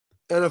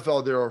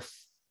NFL, there are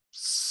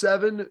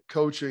 7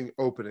 coaching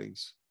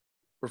openings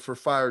for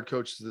fired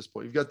coaches at this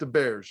point. You've got the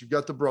Bears, you've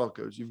got the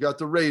Broncos, you've got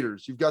the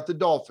Raiders, you've got the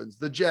Dolphins,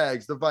 the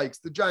Jags, the Vikes,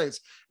 the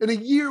Giants. In a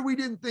year, we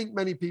didn't think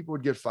many people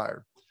would get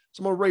fired. So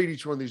I'm going to rate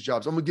each one of these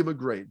jobs. I'm going to give them a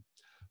grade.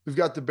 We've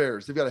got the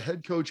Bears. They've got a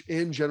head coach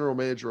and general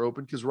manager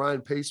open because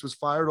Ryan Pace was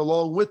fired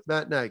along with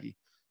Matt Nagy.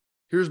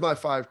 Here's my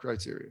 5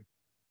 criteria.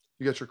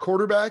 You got your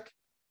quarterback.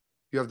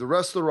 You have the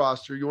rest of the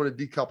roster. You want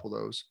to decouple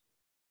those.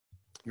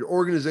 Your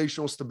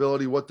organizational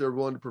stability, what they're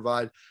willing to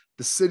provide,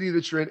 the city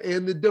that you're in,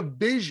 and the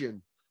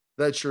division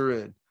that you're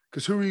in.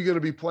 Because who are you going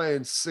to be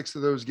playing 6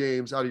 of those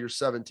games out of your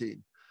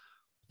 17?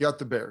 You got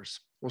the Bears.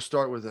 We'll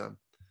start with them.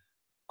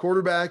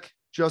 Quarterback,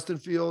 Justin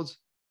Fields.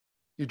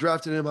 You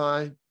drafted him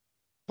high.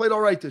 Played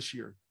all right this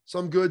year.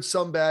 Some good,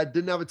 some bad.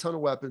 Didn't have a ton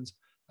of weapons.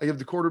 I give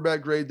the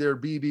quarterback grade there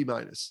B, B-.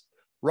 Rest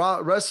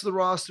of the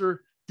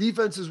roster,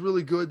 defense is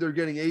really good. They're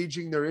getting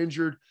aging. They're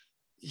injured.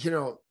 You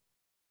know,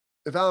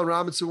 if Allen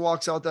Robinson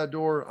walks out that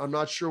door, I'm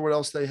not sure what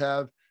else they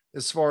have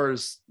as far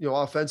as, you know,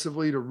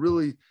 offensively to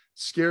really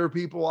scare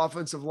people.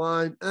 Offensive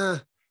line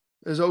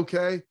is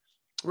okay.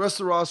 The rest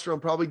of the roster,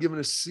 I'm probably giving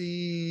a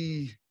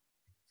C,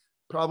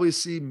 probably a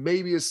C,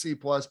 maybe a C+,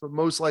 but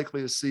most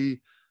likely a C.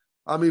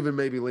 I'm even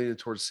maybe leaning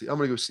towards C. I'm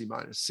going to go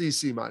C-,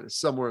 C-,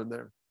 somewhere in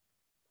there.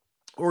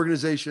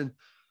 Organization,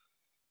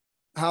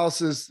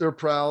 Houses, they're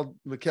proud.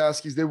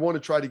 McCaskies, they want to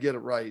try to get it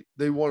right.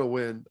 They want to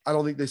win. I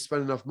don't think they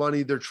spend enough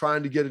money. They're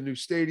trying to get a new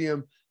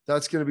stadium.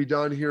 That's going to be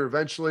done here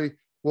eventually.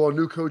 Will a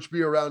new coach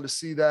be around to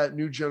see that?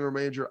 New general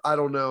manager? I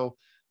don't know.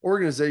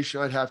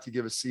 Organization, I'd have to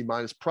give a C-,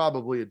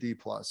 probably a D+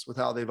 with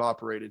how they've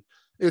operated.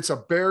 It's a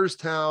Bears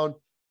town.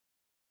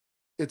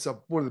 It's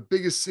one of the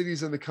biggest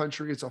cities in the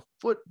country. It's a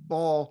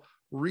football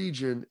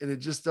region, and it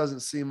just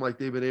doesn't seem like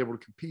they've been able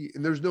to compete,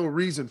 and there's no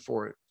reason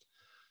for it.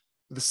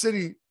 The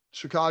city,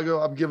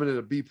 Chicago, I'm giving it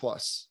a B+,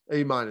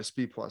 A-,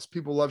 B+.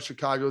 People love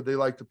Chicago. They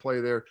like to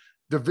play there.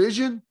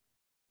 Division, I'm going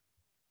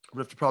to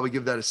have to probably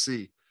give that a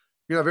C.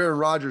 You're going to have Aaron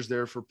Rodgers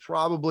there for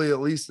probably at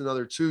least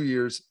another 2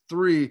 years.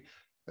 3,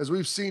 as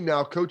we've seen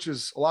now,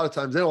 coaches, a lot of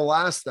times, they don't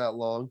last that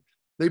long.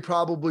 They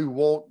probably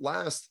won't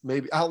last,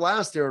 maybe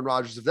outlast Aaron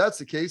Rodgers. If that's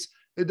the case,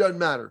 it doesn't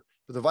matter.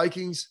 But the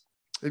Vikings,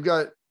 they've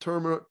got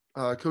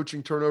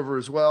coaching turnover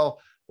as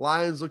well.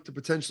 Lions look to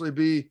potentially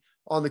be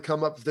on the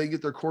come up if they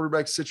get their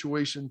quarterback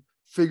situation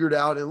figured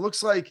out. And it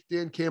looks like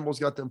Dan Campbell's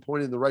got them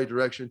pointing in the right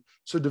direction.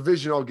 So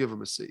division, I'll give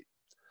them a C.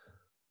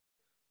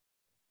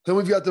 Then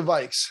we've got the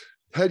Vikes.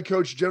 Head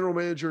coach, general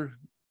manager,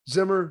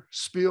 Zimmer,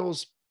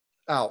 Spiels,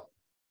 out.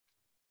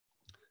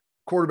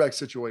 Quarterback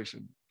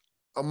situation,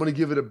 I'm going to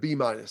give it a B-,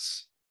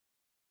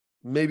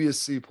 maybe a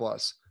C+.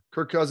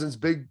 Kirk Cousins,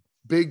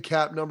 big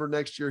cap number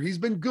next year. He's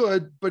been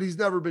good, but he's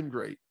never been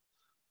great.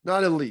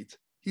 Not elite.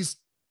 He's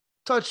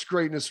touched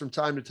greatness from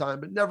time to time,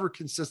 but never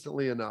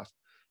consistently enough.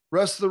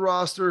 Rest of the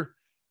roster,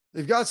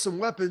 they've got some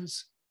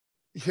weapons.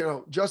 You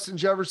know, Justin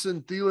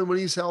Jefferson, Thielen when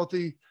he's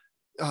healthy.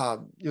 You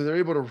know, they're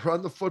able to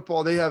run the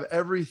football. They have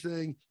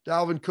everything.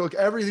 Dalvin Cook,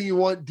 everything you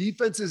want.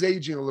 Defense is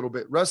aging a little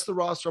bit. Rest of the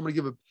roster, I'm going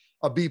to give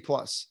a B+,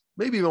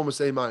 maybe almost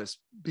A-,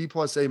 B+,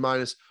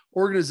 A-.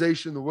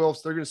 Organization, the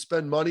Wilfs, they're going to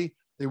spend money.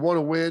 They want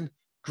to win.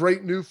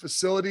 Great new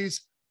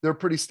facilities. They're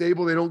pretty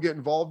stable. They don't get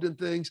involved in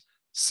things.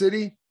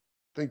 City,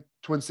 I think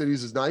Twin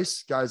Cities is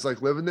nice. Guys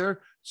like living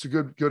there. It's a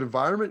good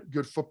environment,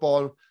 good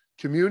football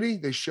community.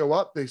 They show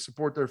up. They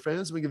support their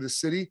fans. We give the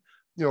city,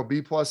 you know,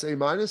 B+,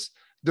 A-.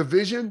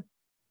 Division,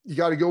 you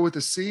got to go with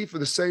the C for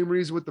the same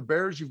reason with the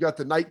Bears. You've got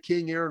the Night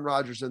King, Aaron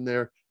Rodgers in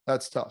there.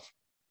 That's tough.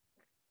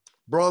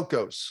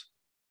 Broncos,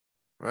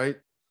 right?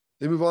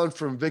 They move on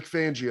from Vic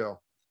Fangio.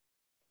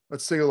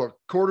 Let's take a look.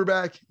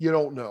 Quarterback, you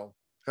don't know.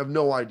 Have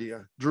no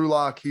idea. Drew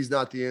Lock, he's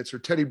not the answer.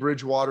 Teddy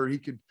Bridgewater, he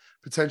could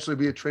potentially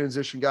be a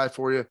transition guy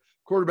for you.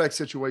 Quarterback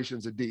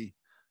situation's a D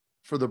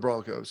for the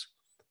Broncos.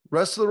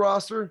 Rest of the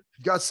roster,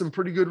 you've got some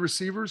pretty good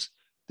receivers.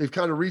 They've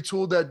kind of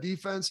retooled that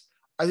defense.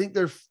 I think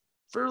they're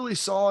fairly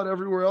solid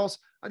everywhere else.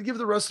 I'd give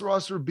the rest of the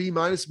roster a B-,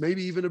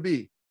 maybe even a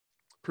B.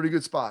 Pretty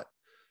good spot.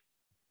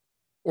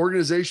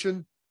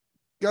 Organization,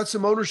 got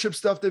some ownership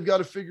stuff they've got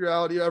to figure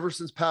out. Yeah, ever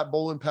since Pat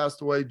Bowlen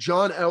passed away,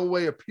 John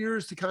Elway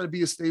appears to kind of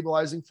be a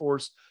stabilizing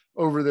force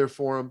over there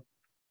for him.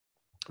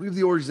 We have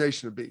the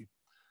organization a B.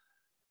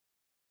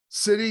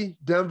 City,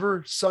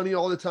 Denver, sunny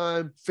all the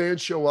time.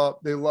 Fans show up.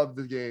 They love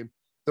the game.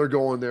 They're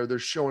going there. They're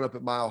showing up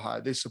at Mile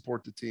High. They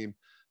support the team.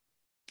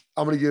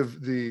 I'm going to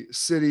give the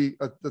city,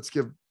 let's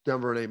give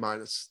Denver an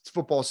A-. It's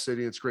football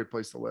city. It's a great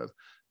place to live.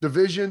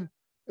 Division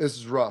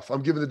is rough.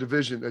 I'm giving the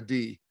division a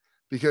D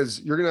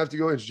because you're going to have to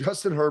go in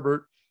Justin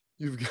Herbert.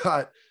 You've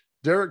got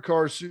Derek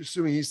Carr,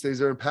 assuming he stays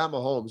there, and Pat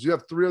Mahomes. You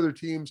have 3 other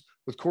teams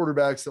with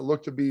quarterbacks that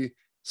look to be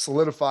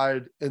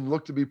solidified and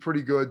look to be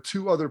pretty good.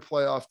 2 other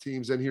playoff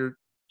teams in here.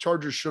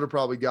 Chargers should have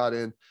probably got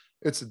in.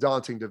 It's a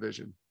daunting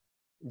division.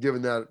 I'm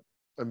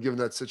giving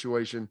that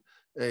situation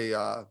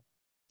a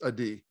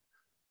D.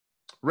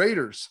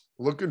 Raiders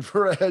looking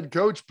for a head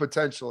coach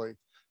potentially.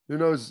 Who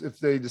knows if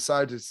they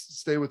decide to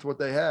stay with what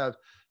they have.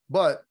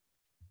 But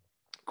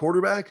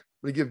quarterback,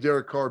 I'm going to give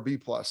Derek Carr B+,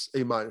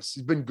 A-.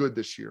 He's been good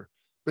this year.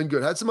 been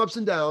good. Had some ups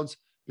and downs,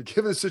 but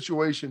given the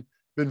situation,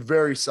 been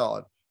very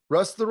solid.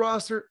 Rest of the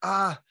roster,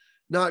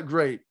 not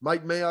great.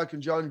 Mike Mayock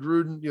and John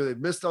Gruden, they've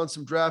missed on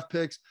some draft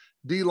picks.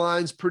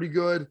 D-line's pretty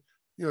good.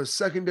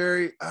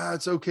 Secondary,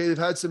 it's okay. They've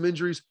had some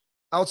injuries.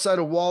 Outside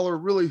of Waller,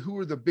 really, who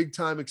are the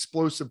big-time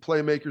explosive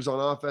playmakers on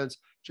offense?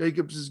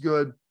 Jacobs is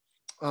good.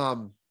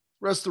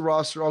 Rest of the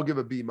roster, I'll give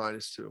a B-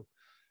 too.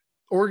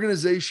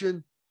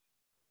 Organization,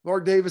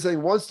 Mark Davis, I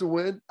think, wants to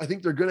win. I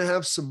think they're going to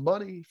have some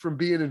money from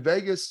being in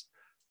Vegas.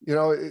 I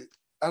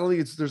don't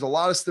think there's a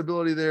lot of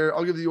stability there.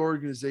 I'll give the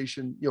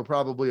organization,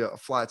 probably a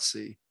flat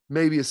C,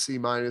 maybe a C-.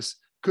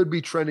 Could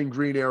be trending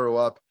green arrow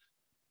up,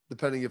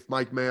 depending if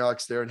Mike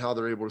Mayock's there and how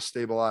they're able to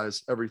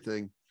stabilize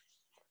everything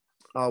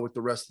with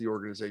the rest of the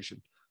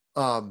organization.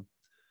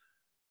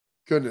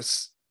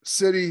 Goodness.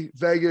 City,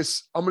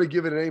 Vegas, I'm going to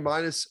give it an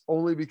A-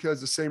 only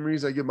because the same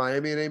reason I give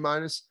Miami an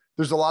A-.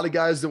 There's a lot of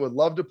guys that would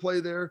love to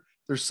play there.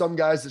 There's some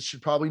guys that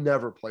should probably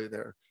never play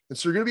there. And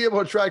so you're going to be able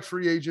to attract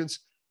free agents.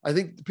 I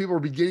think people are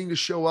beginning to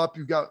show up.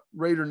 You've got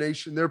Raider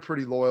Nation. They're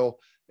pretty loyal.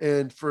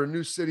 And for a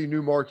new city,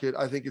 new market,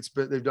 I think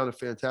they've done a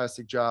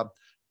fantastic job.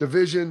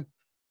 Division,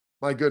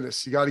 my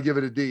goodness, you got to give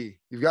it a D.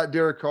 You've got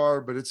Derek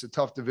Carr, but it's a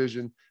tough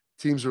division.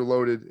 Teams are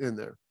loaded in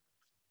there.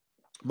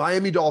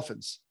 Miami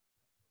Dolphins.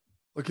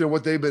 Looking at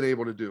what they've been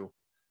able to do.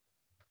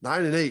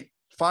 9-8.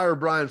 Fire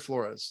Brian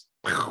Flores.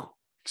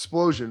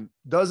 Explosion.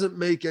 Doesn't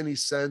make any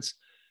sense.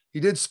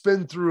 He did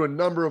spin through a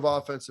number of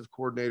offensive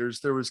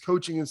coordinators. There was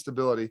coaching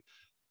instability.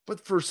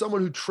 But for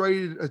someone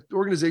an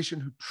organization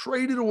who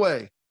traded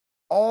away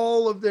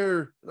all of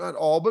their, not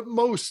all, but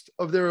most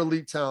of their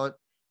elite talent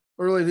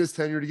early in his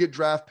tenure to get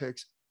draft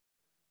picks,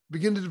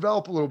 begin to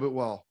develop a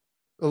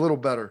little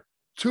better.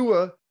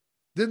 Tua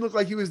didn't look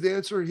like he was the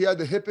answer. He had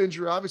the hip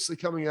injury obviously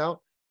coming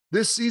out.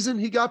 This season,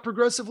 he got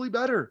progressively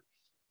better.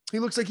 He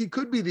looks like he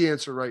could be the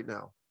answer right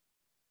now.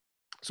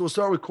 So we'll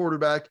start with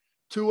quarterback.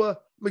 Tua, I'm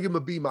going to give him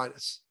a B-.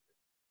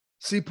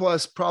 C+,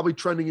 probably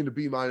trending into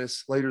B-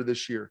 later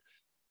this year.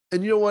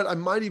 And you know what? I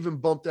might even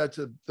bump that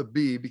to the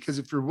B, because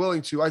if you're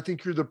willing to, I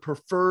think you're the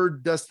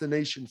preferred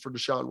destination for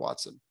Deshaun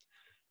Watson.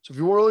 So if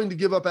you're willing to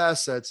give up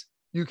assets,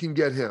 you can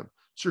get him.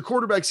 So your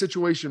quarterback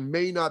situation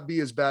may not be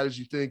as bad as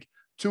you think.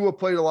 Tua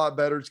played a lot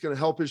better. It's going to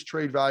help his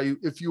trade value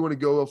if you want to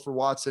go for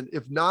Watson.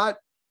 If not,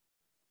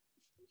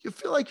 you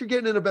feel like you're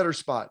getting in a better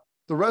spot.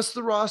 The rest of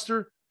the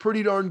roster,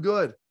 pretty darn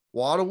good.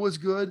 Waddle was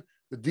good.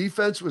 The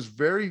defense was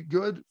very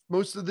good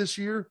most of this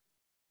year.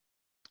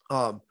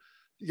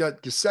 You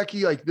got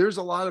Gesicki. There's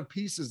a lot of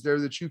pieces there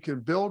that you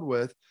can build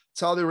with. It's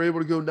how they were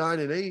able to go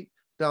 9-8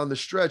 down the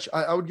stretch.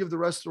 I would give the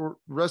rest of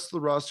the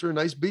roster a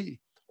nice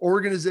B.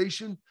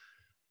 Organization,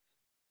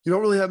 you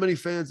don't really have many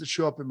fans that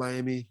show up in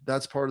Miami.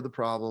 That's part of the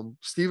problem.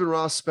 Stephen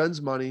Ross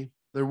spends money.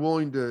 They're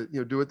willing to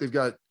do it. They've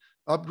got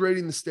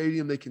upgrading the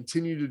stadium. They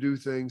continue to do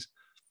things.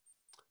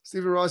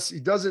 Stephen Ross,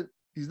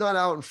 he's not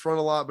out in front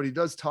a lot, but he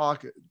does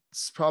talk.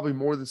 It's probably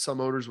more than some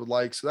owners would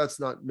like. So that's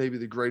not maybe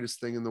the greatest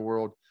thing in the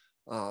world.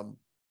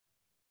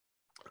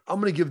 I'm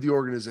going to give the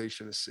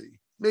organization a C,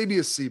 maybe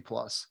a C+,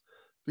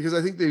 because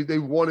I think they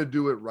want to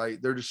do it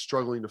right. They're just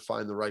struggling to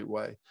find the right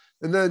way.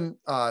 And then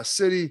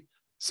City,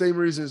 same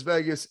reason as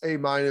Vegas, A-.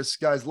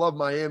 Guys love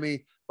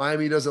Miami.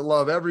 Miami doesn't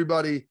love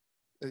everybody.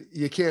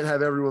 You can't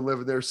have everyone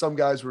living there. Some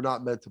guys were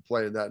not meant to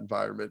play in that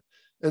environment.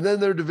 And then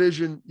their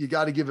division, you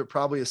got to give it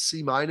probably a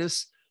C-.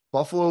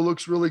 Buffalo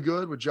looks really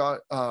good with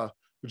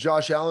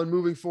Josh Allen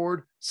moving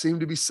forward, seem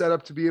to be set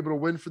up to be able to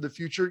win for the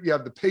future. You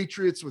have the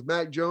Patriots with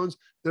Mac Jones.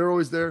 They're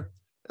always there.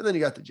 And then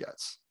you got the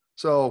Jets.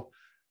 So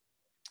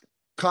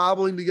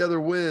cobbling together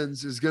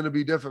wins is going to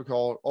be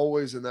difficult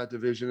always in that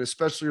division,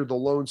 especially the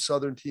lone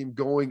Southern team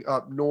going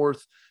up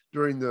north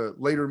during the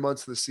later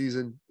months of the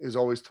season is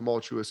always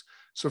tumultuous.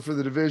 So for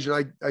the division,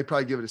 I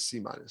probably give it a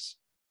C-.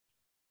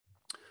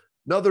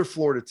 Another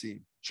Florida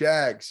team,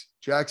 Jags,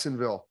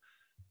 Jacksonville.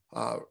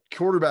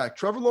 Quarterback,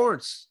 Trevor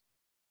Lawrence,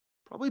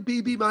 probably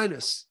B-.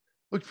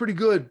 Looked pretty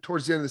good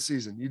towards the end of the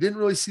season. You didn't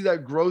really see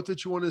that growth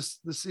that you wanted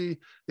to see.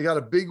 They got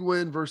a big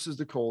win versus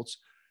the Colts,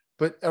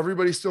 but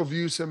everybody still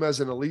views him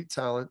as an elite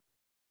talent,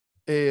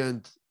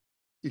 and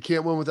you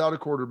can't win without a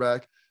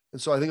quarterback.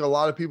 And so I think a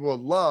lot of people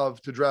would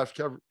love to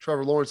draft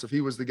Trevor Lawrence if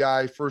he was the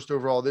guy first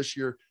overall this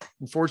year.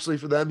 Unfortunately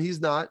for them,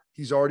 he's not.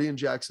 He's already in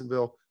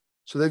Jacksonville.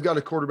 So they've got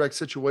a quarterback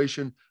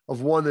situation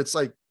of one that's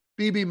like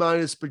B-,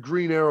 but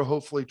green arrow,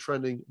 hopefully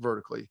trending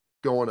vertically,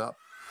 going up.